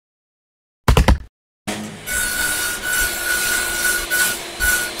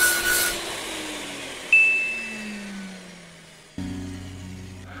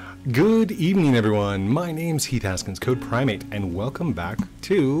Good evening, everyone. My name's Heath, Haskins, Code Primate, and welcome back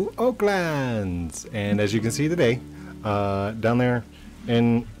to Oaklands. And as you can see today, down there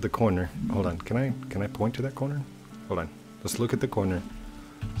in the corner. Hold on, can I point to that corner? Hold on. Let's look at the corner.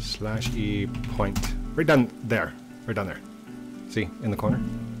 /E point. Right down there. Right down there. See, in the corner?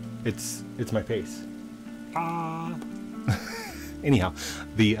 It's my face. Anyhow,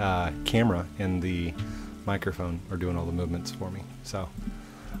 the camera and the microphone are doing all the movements for me. So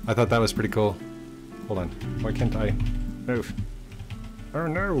I thought that was pretty cool. Hold on. Why can't I move? Oh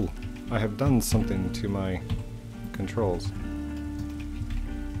no! I have done something to my controls.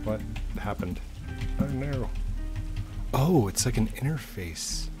 What happened? Oh no. Oh, it's like an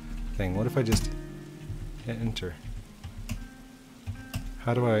interface thing. What if I just hit enter?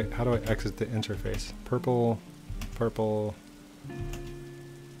 How do I exit the interface? Purple.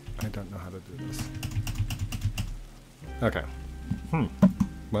 I don't know how to do this. Okay.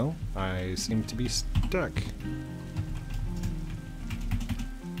 Well, I seem to be stuck.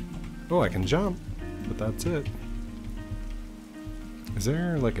 Oh, I can jump, but that's it. Is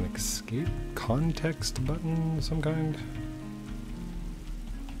there like an escape context button of some kind?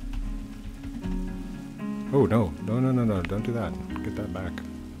 Oh, no, don't do that. Get that back.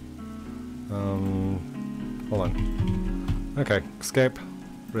 Hold on. Okay, escape.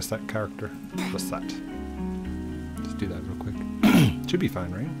 Where's that character? What's that? Just do that real quick. Should be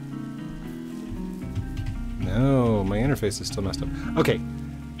fine, right? No, my interface is still messed up. Okay,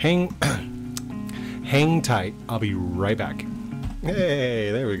 hang tight. I'll be right back.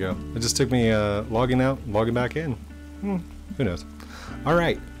 Hey, there we go. It just took me logging out, logging back in. Who knows? All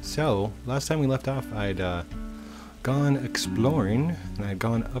right. So last time we left off, I'd gone exploring, and I'd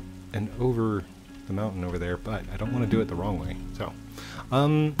gone up and over the mountain over there, but I don't want to do it the wrong way. So,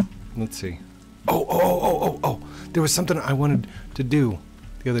 let's see. Oh! There was something I wanted to do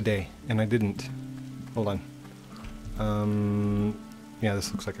the other day, and I didn't. Hold on. Yeah, this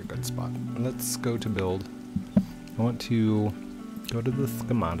looks like a good spot. Let's go to build. I want to go to the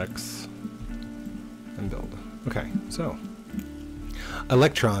schematics and build. Okay, so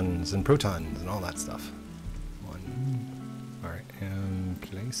electrons and protons and all that stuff. All right, and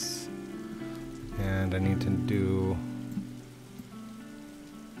place. And I need to do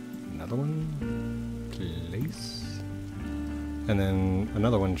another one, place. And then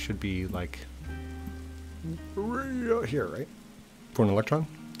another one should be like right here, right? For an electron.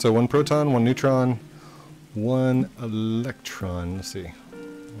 So one proton, one neutron, one electron. Let's see.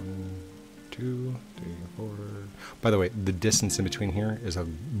 1, 2, 3, 4. By the way, the distance in between here is a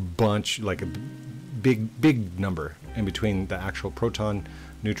bunch, like a big number in between the actual proton,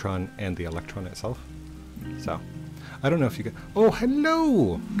 neutron, and the electron itself. So, I don't know if you can. Oh,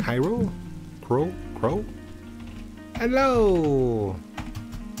 hello, Cairo, Crow. Hello.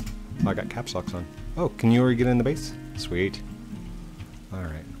 Oh, I got caps locks on. Oh, can you already get in the base? Sweet. All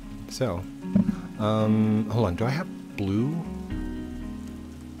right. So, hold on. Do I have blue?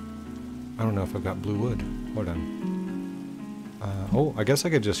 I don't know if I've got blue wood. Hold on. Oh, I guess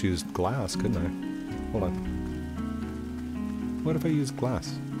I could just use glass, couldn't I? Hold on. What if I use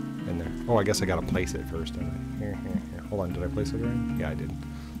glass in there? Oh, I guess I gotta place it first, don't I? Here. Hold on, did I place it right? Yeah, I did.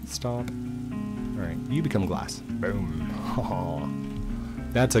 Stop. Alright, you become glass. Boom. Oh,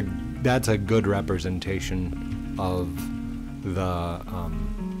 that's a good representation of the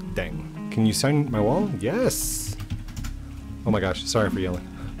thing. Can you sign my wall? Yes! Oh my gosh, sorry for yelling.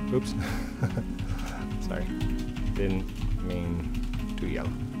 Oops. Sorry. Didn't mean to yell.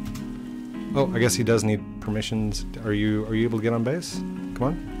 Oh, I guess he does need permissions. Are you able to get on base? Come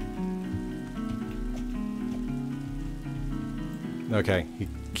on. Okay, he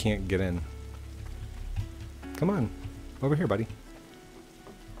can't get in. Come on. Over here, buddy.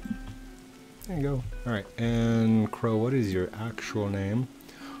 There you go. Alright, and Crow, what is your actual name?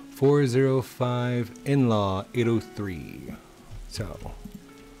 405 in-law 803. So,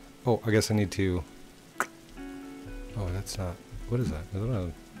 oh, I guess I need to. Oh, that's not. What is that? Is that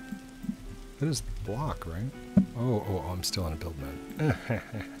a? That is block, right? Oh, I'm still on a build mode.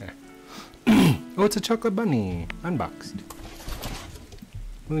 Oh, it's a chocolate bunny. Unboxed.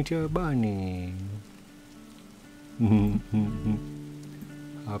 With your bunny.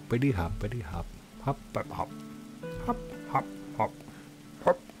 Hoppity hoppity hop. Hop hop hop. Hop hop hop.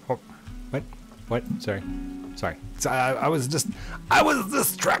 Hop hop. What? Sorry. I was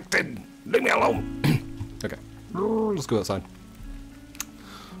distracted. Leave me alone. Okay. Let's go outside.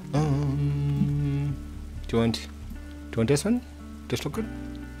 Do you want this one? This look good?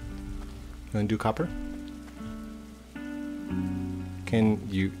 You want to do copper? Can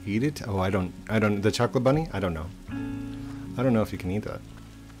you eat it? Oh, I don't, the chocolate bunny? I don't know. I don't know if you can eat that.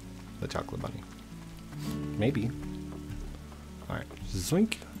 the chocolate bunny. Maybe. All right,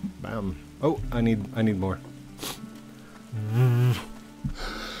 zoink, bam. Oh, I need more.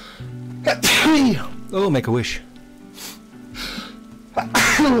 Oh, make a wish.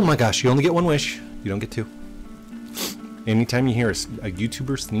 Oh my gosh, you only get one wish. You don't get two. Anytime you hear a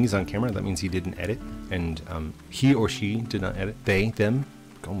YouTuber sneeze on camera, that means he didn't edit, and he or she did not edit. They, them.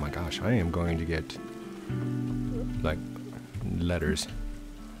 Oh my gosh, I am going to get like letters.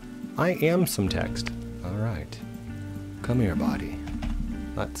 I am some text. All right, come here, body.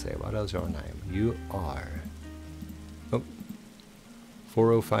 Let's see, what is your name? You are. Oh,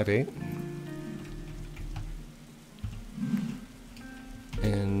 4058.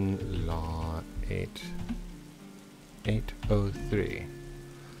 In law 803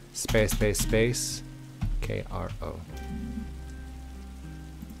 space KRO.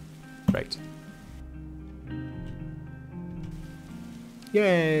 Right.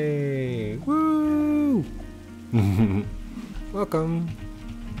 Yay! Woo! Welcome.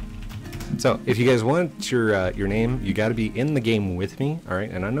 So, if you guys want your name, you got to be in the game with me, all right?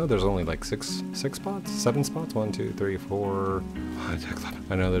 And I know there's only like six spots, 7 spots. 1, 2, 3, 4.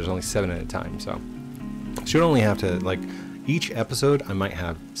 I know there's only 7 at a time, so should only have to like each episode. I might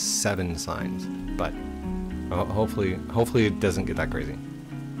have 7 signs, but hopefully it doesn't get that crazy.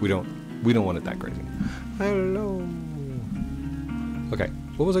 We don't want it that crazy. Hello. Okay,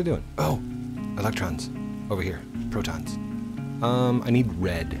 what was I doing? Oh, electrons over here, protons. I need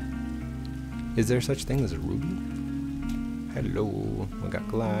red. Is there such thing as a ruby? Hello, we got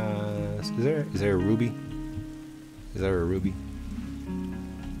glass. Is there a ruby? Is there a ruby?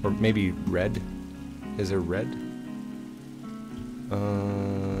 Or maybe red? Is there red?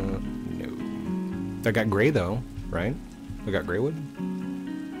 No. I got gray though, right? I got gray wood.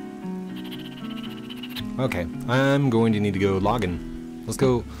 Okay, I'm going to need to go logging. Let's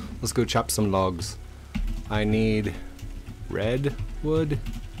go chop some logs. I need red wood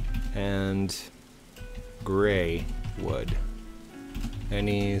and gray wood.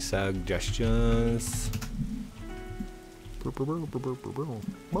 Any suggestions?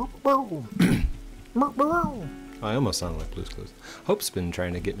 I almost sound like Blue's Clues. Hope's been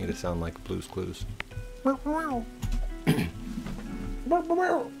trying to get me to sound like Blue's Clues. I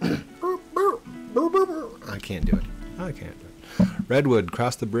can't do it. I can't do it. Redwood,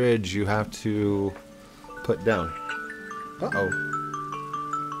 cross the bridge. You have to put down. Uh-oh.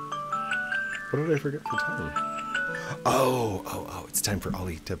 What did I forget for time? Oh, it's time for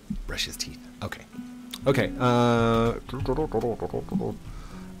Ollie to brush his teeth. Okay. Okay, I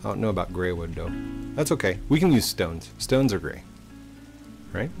don't know about gray wood though. That's okay. We can use stones. Stones are gray.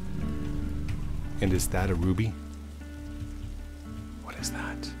 Right? And is that a ruby? What is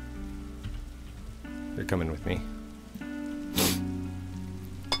that? You're coming with me.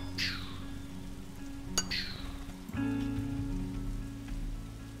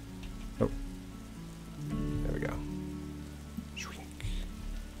 Oh. There we go.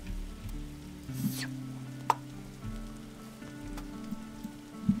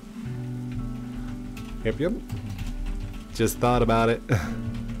 Yep. Just thought about it.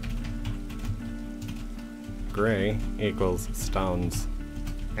 Gray equals stones.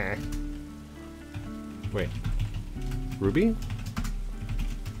 Wait. Ruby?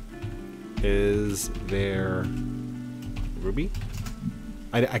 Is there ruby?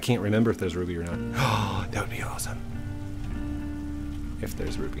 I can't remember if there's ruby or not. Oh, that would be awesome. If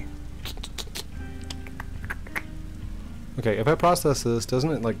there's ruby. Okay, if I process this, doesn't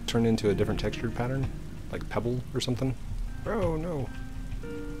it like turn into a different textured pattern? Like pebble or something? Oh no.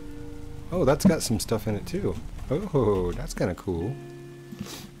 Oh, that's got some stuff in it too. Oh, that's kind of cool.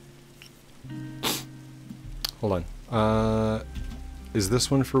 Hold on. Is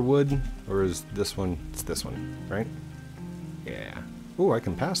this one for wood? Or is this one? It's this one, right? Yeah. Oh, I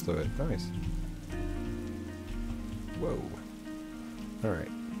can pass through it. Nice. Whoa.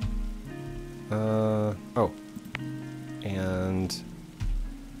 Alright. Oh. And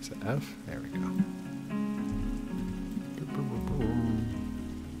is it F? There we go.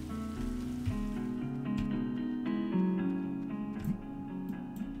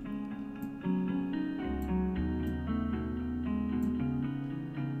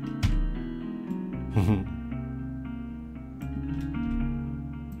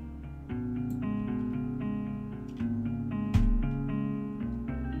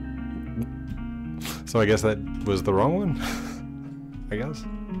 So I guess that was the wrong one? I guess.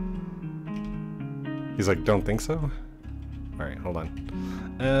 He's like, don't think so? Alright, hold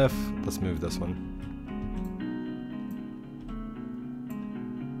on. F, let's move this one.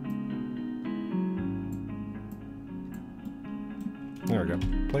 There There we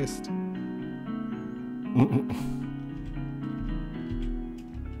go. Placed.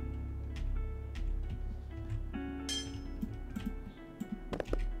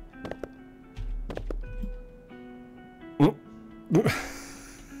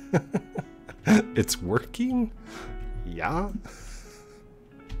 It's working? Yeah.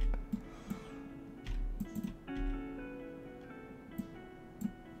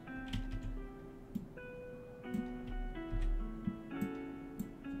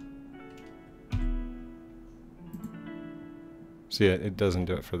 See, it doesn't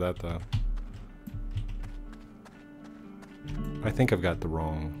do it for that though. I think I've got the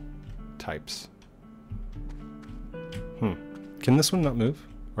wrong types. Can this one not move?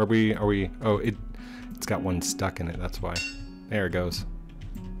 Are we, oh, it's got one stuck in it, that's why. There it goes.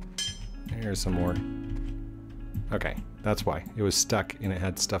 There's some more. Okay, that's why. It was stuck and it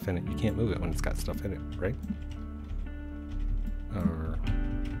had stuff in it. You can't move it when it's got stuff in it, right? Or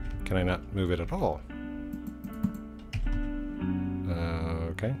can I not move it at all?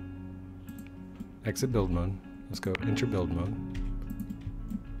 Okay. Exit build mode. Let's go enter build mode.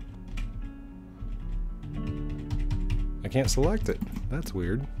 I can't select it. That's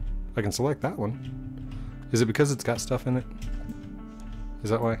weird. I can select that one. Is it because it's got stuff in it? Is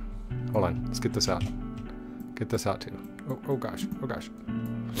that why? Hold on. Let's get this out. Get this out too. Oh gosh. Oh gosh.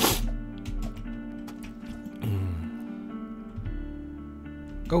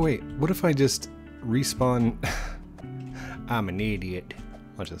 Oh wait. What if I just respawn? I'm an idiot.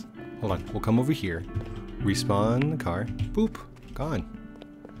 Watch this. Hold on. We'll come over here. Respawn the car. Boop. Gone.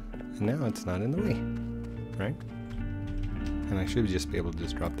 And now it's not in the way. Right? And I should just be able to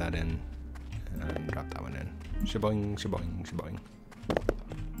just drop that in. And drop that one in. Shaboing, shaboing, shaboing.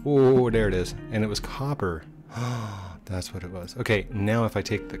 Oh, there it is. And it was copper. That's what it was. Okay, now if I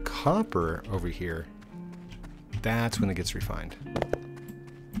take the copper over here, that's when it gets refined.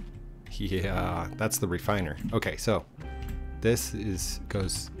 Yeah, that's the refiner. Okay, so this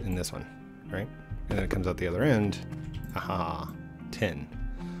goes in this one, right? And then it comes out the other end. Aha, tin.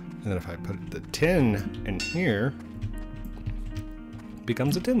 And then if I put the tin in here,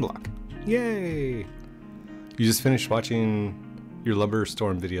 becomes a tin block. Yay! You just finished watching your Lumber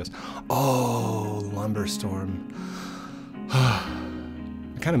Storm videos. Oh, Lumber Storm.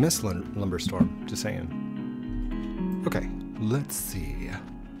 I kind of miss Lumber Storm, just saying. Okay, let's see.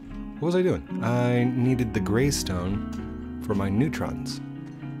 What was I doing? I needed the gray stone for my neutrons.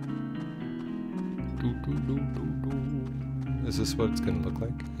 Is this what it's going to look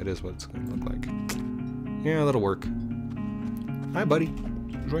like? It is what it's going to look like. Yeah, that'll work. Hi, buddy.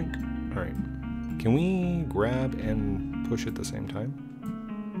 Drink. All right. Can we grab and push at the same time?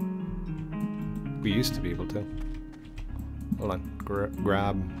 We used to be able to. Hold on.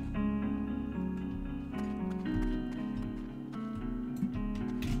 Grab.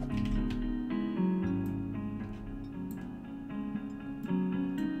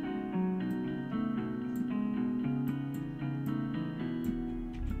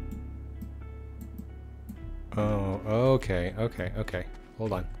 Oh, okay, okay, okay.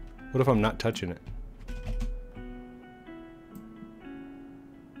 Hold on. What if I'm not touching it?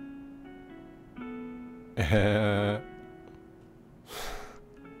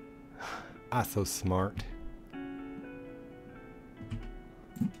 So smart.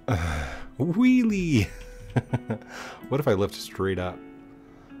 Wheelie! What if I lift straight up?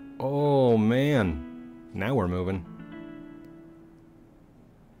 Oh man, now we're moving.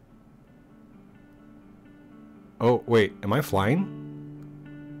 Oh wait, am I flying?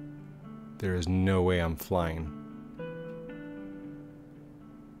 There is no way I'm flying.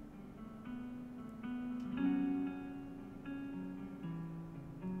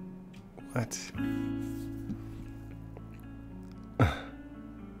 What?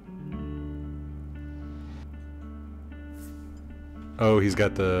 Oh, he's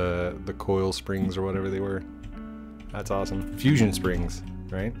got the coil springs or whatever they were. That's awesome. Fusion springs,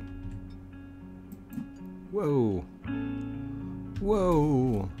 right? Whoa.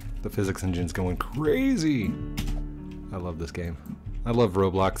 Whoa. The physics engine's going crazy. I love this game. I love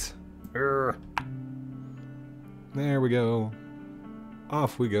Roblox. Urgh. There we go.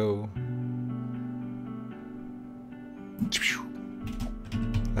 Off we go.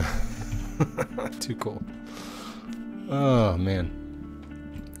 Too cool. Oh man.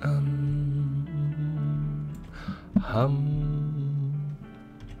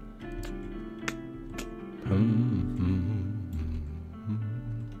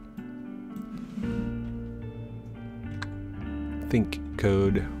 Think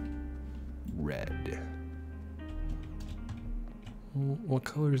code red. What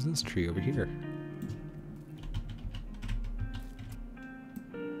color is this tree over here?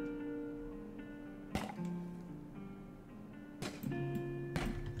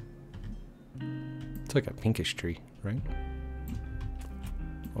 It's like a pinkish tree, right?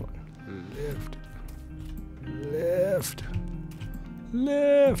 Hold on. Lift. Lift.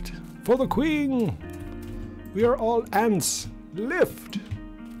 Lift. For the queen. We are all ants. Lift.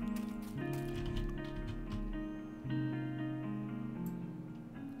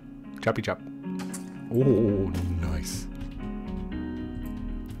 Choppy chop. Oh, nice.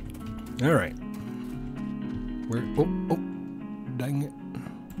 All right. Where? Oh, dang it.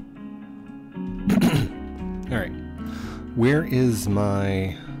 All right. Where is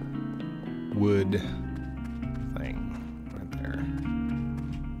my wood thing? Right there.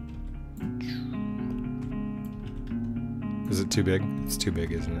 Is it too big? It's too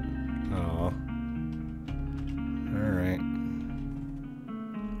big, isn't it? Oh. All right.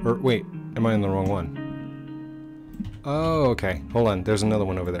 Or wait, am I in the wrong one? Oh, okay. Hold on. There's another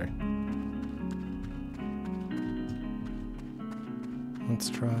one over there. Let's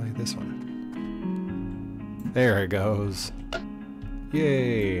try this one. There it goes.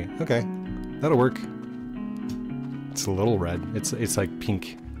 Yay. Okay. That'll work. It's a little red. It's like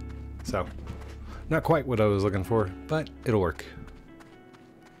pink. So, not quite what I was looking for, but it'll work.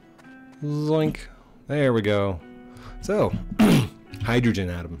 Zoink. There we go. So, hydrogen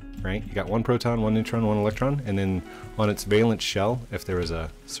atom, right? You got one proton, one neutron, one electron, and then on its valence shell, if there was a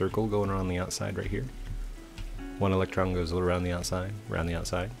circle going around the outside right here, one electron goes around the outside, around the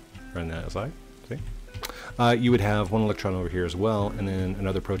outside, around the outside, see? You would have one electron over here as well, and then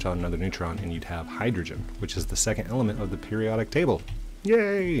another proton, another neutron, and you'd have hydrogen, which is the second element of the periodic table.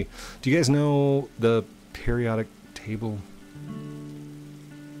 Yay! Do you guys know the periodic table?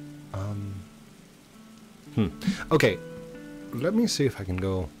 Okay, let me see if I can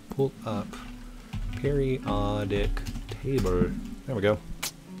go pull up periodic table. There we go.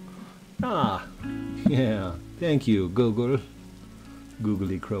 Ah, yeah. Thank you, Google.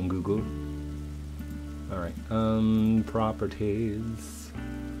 Googly Chrome Google. All right. Properties.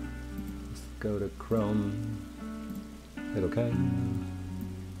 Let's go to Chrome. Hit OK.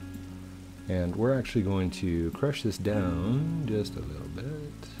 And we're actually going to crush this down just a little bit.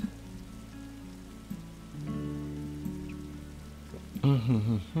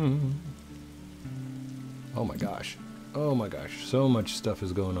 Oh my gosh. Oh my gosh. So much stuff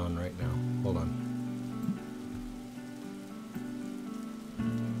is going on right now. Hold on.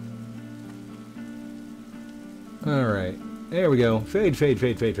 Alright. There we go. Fade, fade,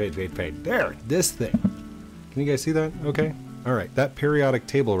 fade, fade, fade, fade, fade. There. This thing. Can you guys see that? Okay. Alright. That periodic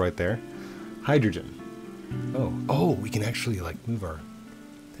table right there. Hydrogen. Oh, we can actually like move our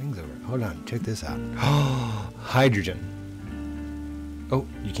things over. Hold on. Check this out. Hydrogen. Oh,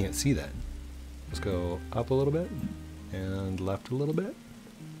 you can't see that. Let's go up a little bit and left a little bit.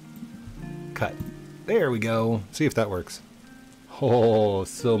 Cut. There we go. See if that works. Oh,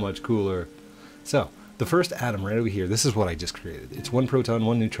 so much cooler. So, the first atom right over here, this is what I just created. It's one proton,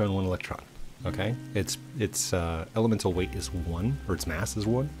 one neutron, one electron. Okay? Its elemental weight is 1, or its mass is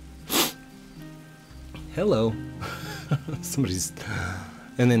 1. Hello. Somebody's...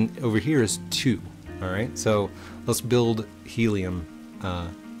 And then over here is 2. Alright? So, let's build helium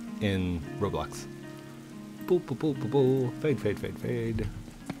in Roblox. Boop, boop, boop, boop, boop. Fade, fade, fade, fade.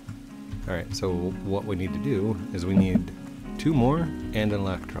 Alright, so what we need to do is we need 2 more and an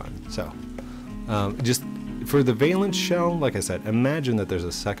electron. So, just for the valence shell, like I said, imagine that there's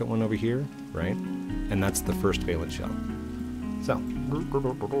a second one over here, right? And that's the first valence shell. So,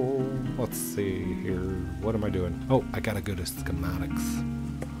 let's see here. What am I doing? Oh, I gotta go to schematics.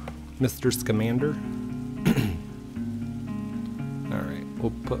 Mr. Scamander. Alright,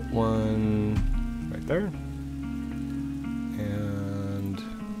 we'll put one right there. And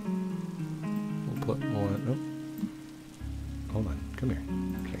we'll put one, oh, hold on, come here,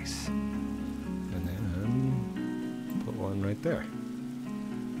 place. And then put one right there.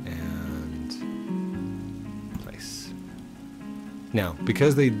 And place. Now,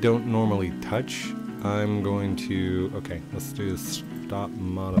 because they don't normally touch, I'm going to, okay, let's do stop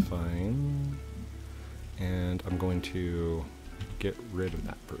modifying. And I'm going to get rid of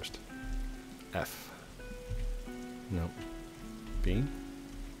that first. F. Nope. B.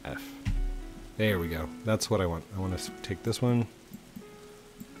 F. There we go. That's what I want. I want to take this one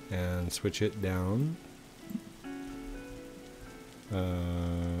and switch it down.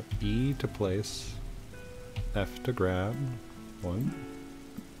 E to place. F to grab. 1,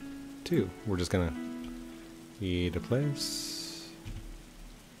 2. We're just gonna E to place.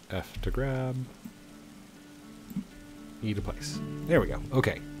 F to grab. E to place. There we go.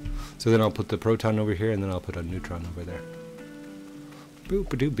 Okay. So then I'll put the proton over here, and then I'll put a neutron over there.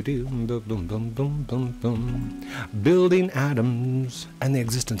 Boop-a-doop-a-doo, boom, boom, boom, boom, boom, boom. Building atoms and the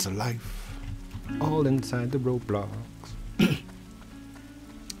existence of life. All inside the Roblox.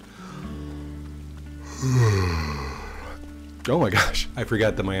 Oh my gosh, I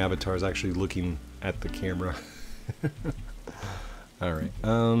forgot that my avatar is actually looking at the camera. Alright,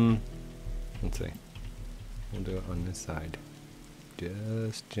 let's see. We'll do it on this side.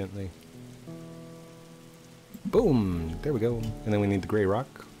 Just gently. Boom! There we go. And then we need the gray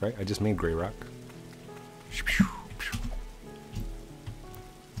rock, right? I just made gray rock.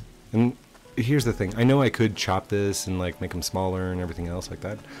 And here's the thing. I know I could chop this and like make them smaller and everything else like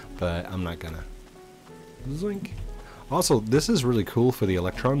that, but I'm not gonna. Zoink. Also, this is really cool for the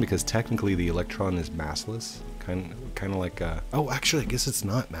electron because technically the electron is massless. Kind of like oh, actually, I guess it's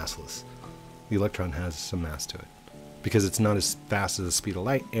not massless. The electron has some mass to it because it's not as fast as the speed of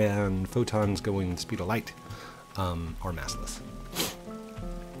light, and photons going the speed of light are massless.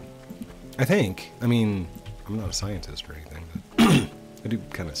 I think. I mean, I'm not a scientist or anything, but I do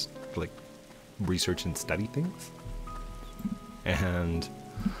kind of like research and study things. And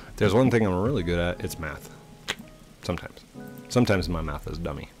there's one thing I'm really good at. It's math. Sometimes my math is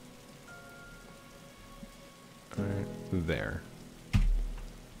dummy. Right there.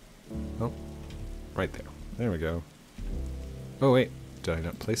 Oh, right there. There we go. Oh wait, did I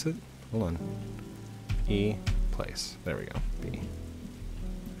not place it? Hold on. E, place. There we go. B.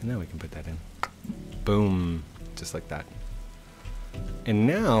 And now we can put that in. Boom. Just like that. And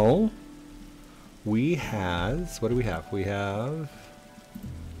now we have, what do we have? We have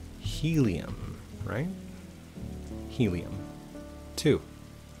helium, right? Helium. 2.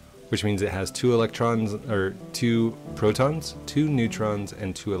 Which means it has 2 electrons, or 2 protons, 2 neutrons,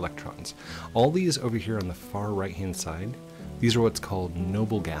 and 2 electrons. All these over here on the far right-hand side, these are what's called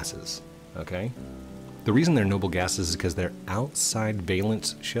noble gases, okay? The reason they're noble gases is because their outside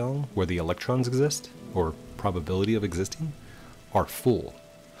valence shell, where the electrons exist, or probability of existing, are full.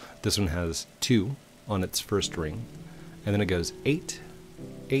 This one has 2 on its first ring, and then it goes 8,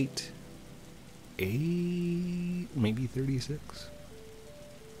 8, 8, maybe 36.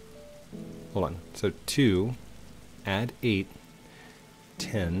 Hold on. So 2, add 8,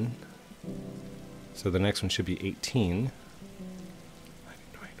 10. So the next one should be 18.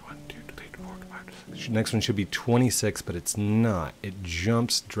 Next one should be 26, but it's not. It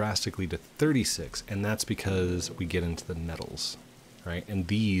jumps drastically to 36, and that's because we get into the metals, right? And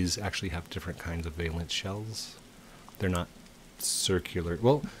these actually have different kinds of valence shells. They're not circular.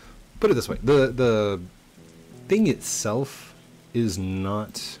 Well, put it this way. The thing itself is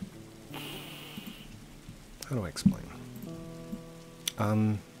not... How do I explain?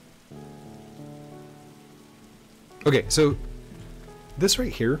 Okay, so this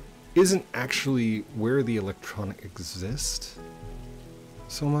right here isn't actually where the electron exists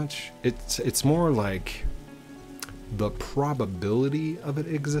so much. It's more like the probability of it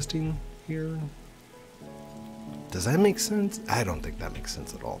existing here. Does that make sense? I don't think that makes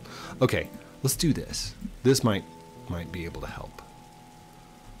sense at all. Okay, let's do this. This might be able to help.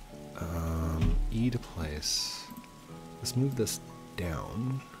 E to place. Let's move this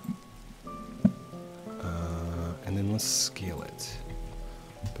down. And then let's scale it.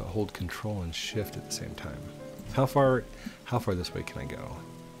 But hold Control and Shift at the same time. How far this way can I go?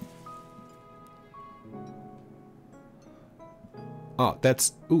 Oh,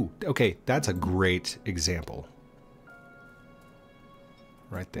 okay, that's a great example.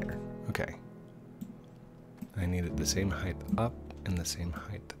 Right there. Okay. I need it the same height up and the same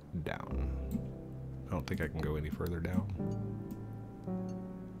height down. I don't think I can go any further down.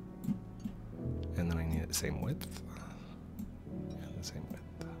 And then I need it the same width. And the same width.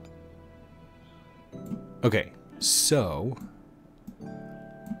 Okay, so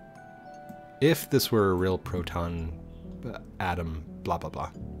if this were a real proton atom, blah blah blah,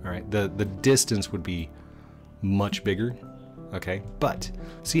 all right, the distance would be much bigger, okay? But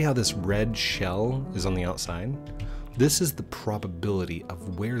see how this red shell is on the outside? This is the probability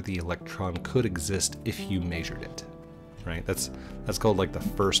of where the electron could exist if you measured it, right? That's called like the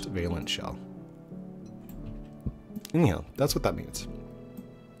first valence shell. Anyhow, that's what that means.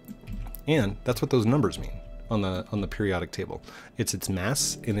 And that's what those numbers mean on the periodic table. It's its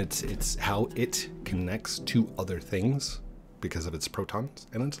mass, and it's how it connects to other things because of its protons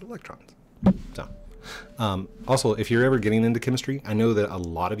and its electrons. So, also, if you're ever getting into chemistry, I know that a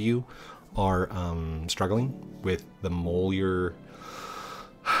lot of you are struggling with the molar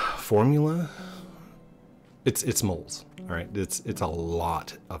formula. It's moles, all right? It's a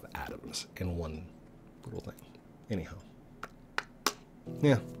lot of atoms in one little thing. Anyhow,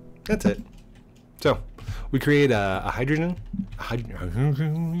 yeah, that's it. So we create a hydrogen.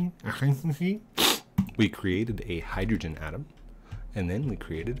 We created a hydrogen atom, And then we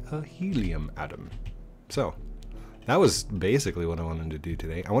created a helium atom. So that was basically what I wanted to do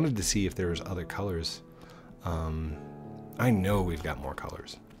today. I wanted to see if there was other colors. I know we've got more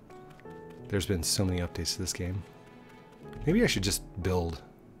colors. There's been so many updates to this game. Maybe I should just build.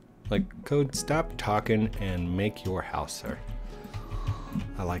 Like, code, stop talking and make your house, sir.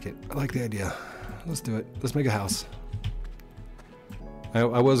 I like it. I like the idea. Let's do it. Let's make a house. I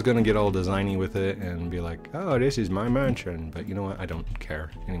was gonna get all designy with it and be like, oh, this is my mansion. But you know what? I don't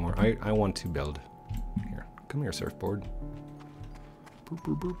care anymore. I want to build. Here, come here, surfboard. Boop,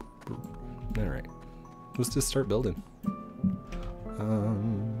 boop, boop, boop. All right. Let's just start building.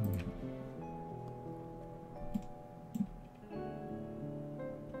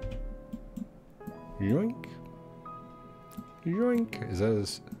 Yoink. Yoink. Is that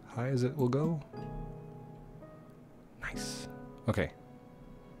as high as it will go? Nice. Okay.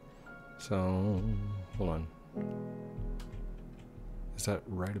 So, hold on. Is that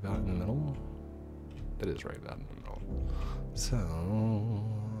right about in the middle? That is right about in the middle. So,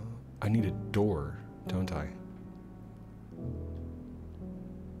 I need a door, don't I?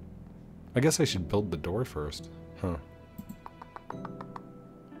 I guess I should build the door first. Huh.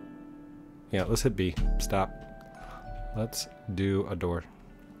 Yeah, let's hit B. Stop. Let's do a door.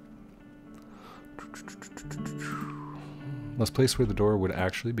 Let's place where the door would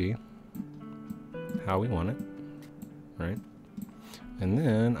actually be. How we want it. Right? And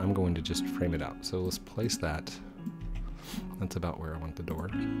then I'm going to just frame it out. So let's place that. That's about where I want the door.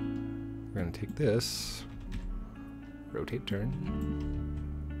 We're going to take this. Rotate, turn.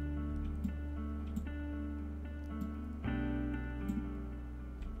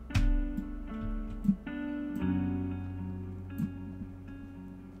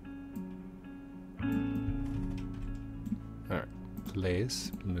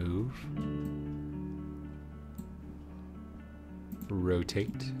 Place, move,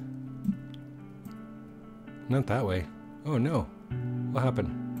 rotate. Not that way. Oh no. What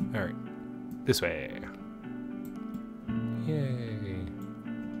happened? All right. This way. Yay.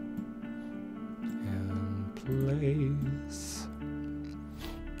 And place.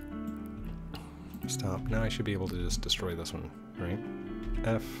 Stop. Now I should be able to just destroy this one, right?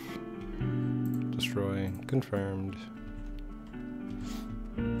 F. Destroy. Confirmed.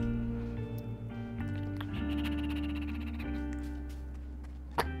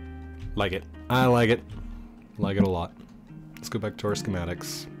 Like it. I like it. Like it a lot. Let's go back to our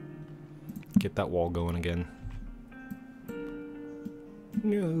schematics. Get that wall going again.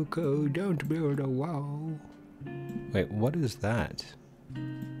 No, code, don't build a wall. Wait, what is that?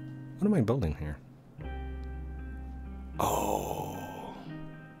 What am I building here? Oh.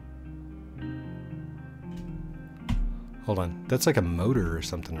 Hold on. That's like a motor or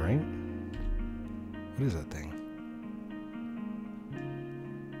something, right? What is that thing?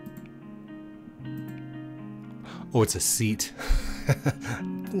 Oh, it's a seat.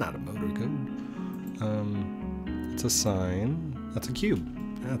 Not a motor code. It's a sign. That's a cube.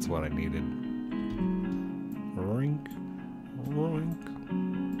 That's what I needed. Rink, rink.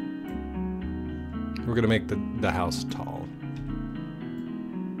 We're gonna make the house tall.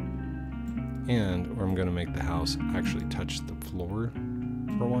 And I'm gonna make the house actually touch the floor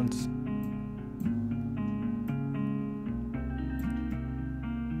for once.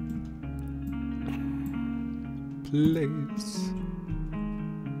 Place.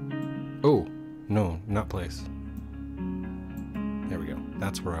 Oh, no, not place. There we go.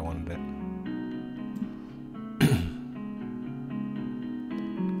 That's where I wanted it.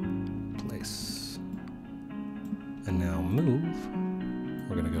 Place. And now move.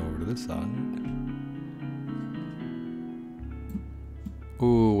 We're gonna go over to this side.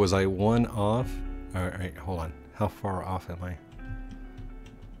 Ooh, was I one off? Alright, hold on. How far off am I?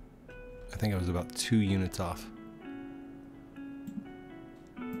 I think I was about 2 units off.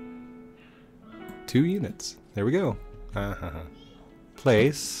 2 units. There we go.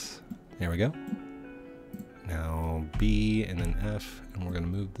 Place. There we go. Now B and then F, and we're gonna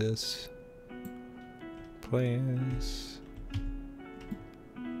move this. Place.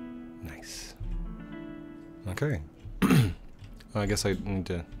 Nice. Okay. I guess I need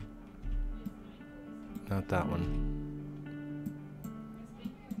to. Not that one.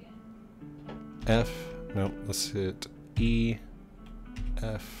 F. Nope. Let's hit E.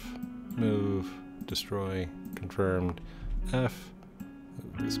 F. Move. Destroy. Confirmed. F.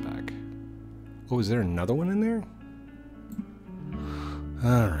 Move this back. Oh, is there another one in there?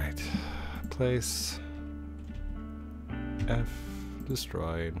 Alright. Place. F.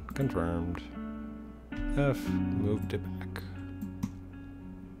 Destroyed. Confirmed. F. Moved it back.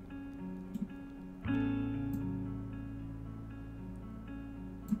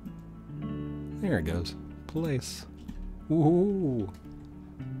 There it goes. Place. Ooh.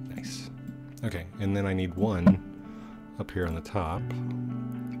 Nice. Okay, and then I need one up here on the top.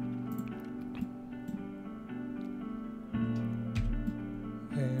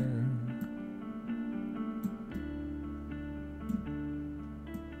 There.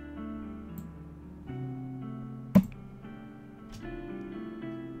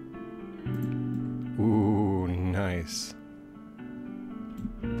 Ooh, nice.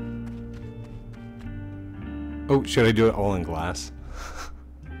 Oh, should I do it all in glass?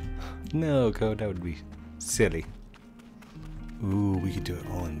 No, Code, that would be silly. Ooh, we could do it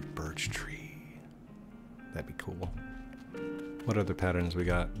all in birch tree. That'd be cool. What other patterns we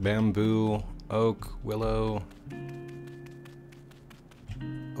got? Bamboo, oak, willow,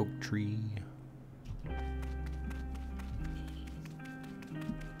 oak tree.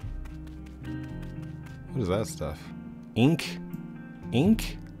 What is that stuff? Ink?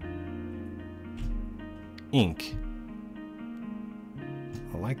 Ink? Ink.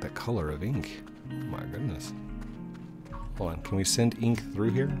 I like the color of ink. Oh my goodness. Hold on, can we send ink through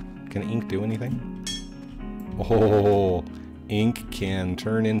here? Can ink do anything? Oh, ink can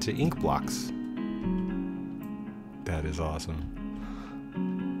turn into ink blocks. That is awesome.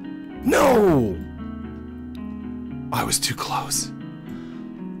 No! I was too close.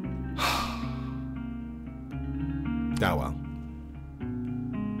 Oh well.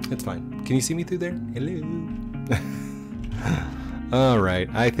 It's fine. Can you see me through there? Hello. Alright,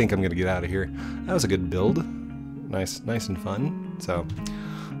 I think I'm gonna get out of here. That was a good build. Nice and fun. So,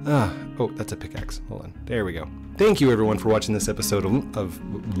 oh, that's a pickaxe. Hold on. There we go. Thank you everyone for watching this episode of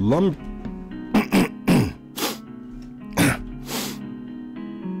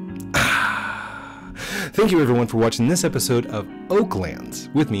Thank you everyone for watching this episode of Oaklands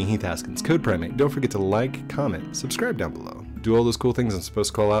with me, Heath Haskins, Code Primate. Don't forget to like, comment, subscribe down below. Do all those cool things I'm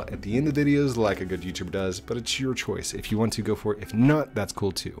supposed to call out at the end of videos like a good YouTuber does, but it's your choice. If you want to, go for it. If not, that's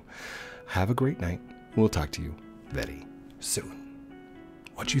cool too. Have a great night. We'll talk to you very soon.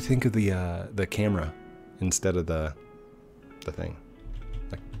 What do you think of the camera instead of the thing?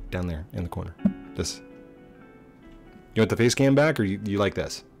 Like down there in the corner. This. You want the face cam back or you like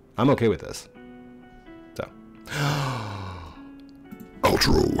this? I'm okay with this. So.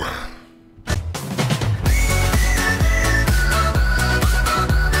 Outro.